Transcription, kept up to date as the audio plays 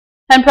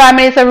And Prime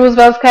Minister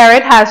Roosevelt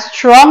Skerrit has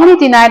strongly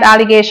denied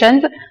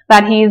allegations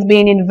that he is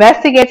being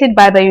investigated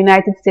by the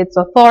United States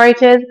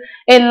authorities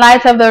in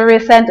light of the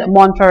recent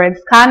Montferrat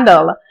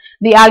scandal.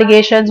 The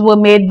allegations were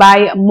made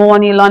by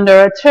money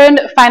launderer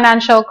turned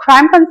financial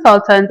crime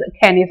consultant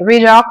Kenneth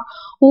Riddoch,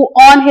 who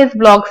on his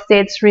blog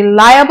states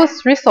reliable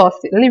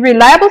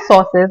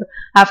sources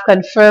have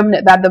confirmed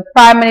that the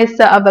Prime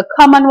Minister of the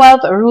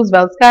Commonwealth,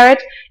 Roosevelt Skerrit,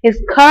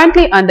 is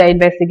currently under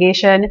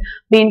investigation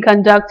being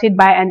conducted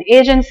by an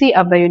agency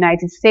of the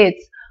United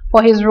States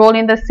for his role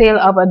in the sale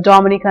of a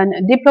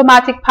Dominican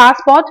diplomatic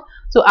passport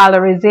to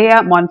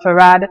Alireza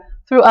Montferrat.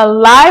 Through a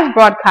live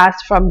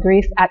broadcast from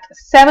Greece at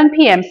 7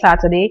 p.m.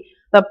 Saturday,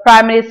 the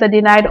Prime Minister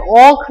denied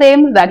all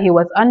claims that he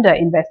was under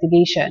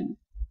investigation.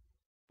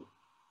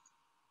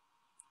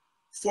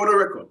 For the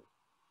record,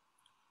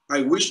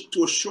 I wish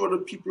to assure the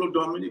people of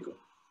Dominica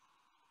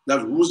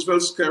that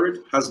Roosevelt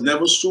Skerrit has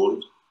never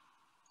sold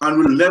and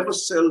will never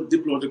sell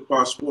diplomatic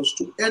passports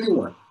to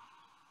anyone.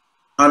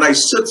 And I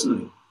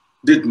certainly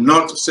did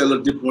not sell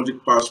a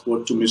diplomatic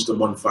passport to Mr.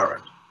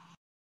 Montferrat.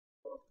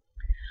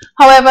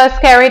 However,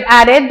 Skerrit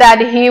added that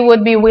he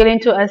would be willing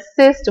to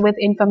assist with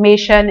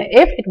information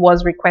if it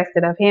was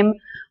requested of him,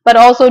 but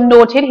also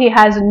noted he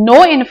has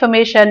no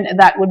information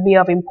that would be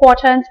of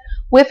importance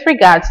with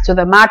regards to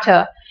the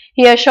matter.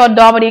 He assured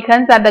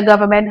Dominicans that the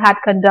government had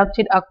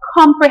conducted a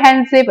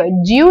comprehensive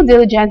due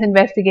diligence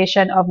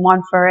investigation of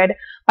Montferrat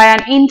by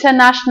an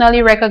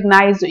internationally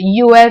recognized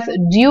U.S.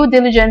 due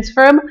diligence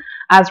firm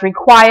as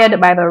required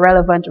by the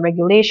relevant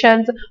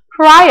regulations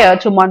prior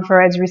to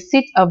Montferrat's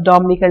receipt of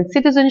Dominican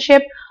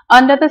citizenship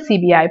under the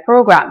CBI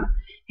program.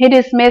 He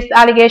dismissed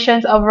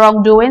allegations of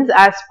wrongdoings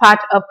as part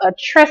of a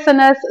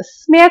treasonous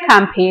smear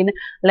campaign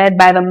led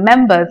by the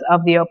members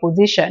of the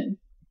opposition.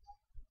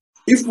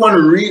 If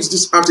one reads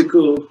this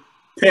article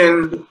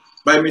penned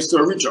by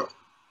Mr. Riddoch,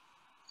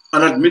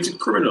 an admitted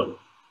criminal,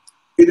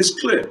 it is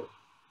clear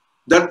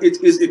that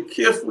it is a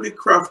carefully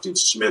crafted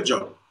smear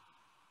job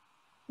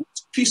which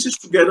pieces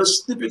together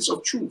snippets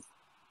of truth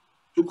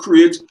to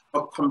create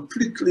a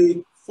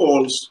completely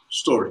false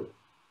story.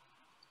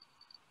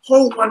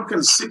 How one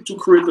can seek to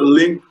create a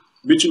link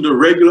between the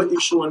regular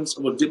issuance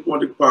of a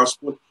diplomatic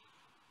passport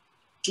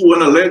to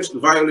an alleged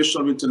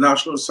violation of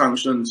international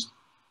sanctions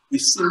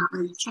is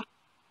simply too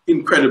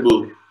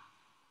incredible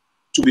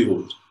to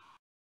behold.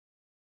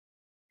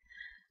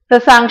 The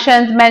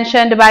sanctions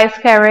mentioned by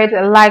Skerrit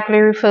likely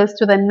refers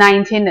to the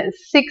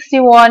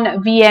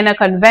 1961 Vienna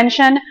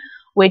Convention,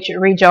 which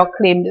Riddoch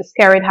claimed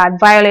Skerrit had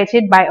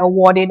violated by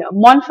awarding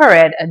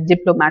Montferrat a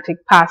diplomatic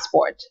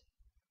passport.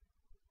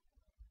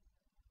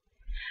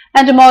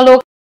 And more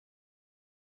local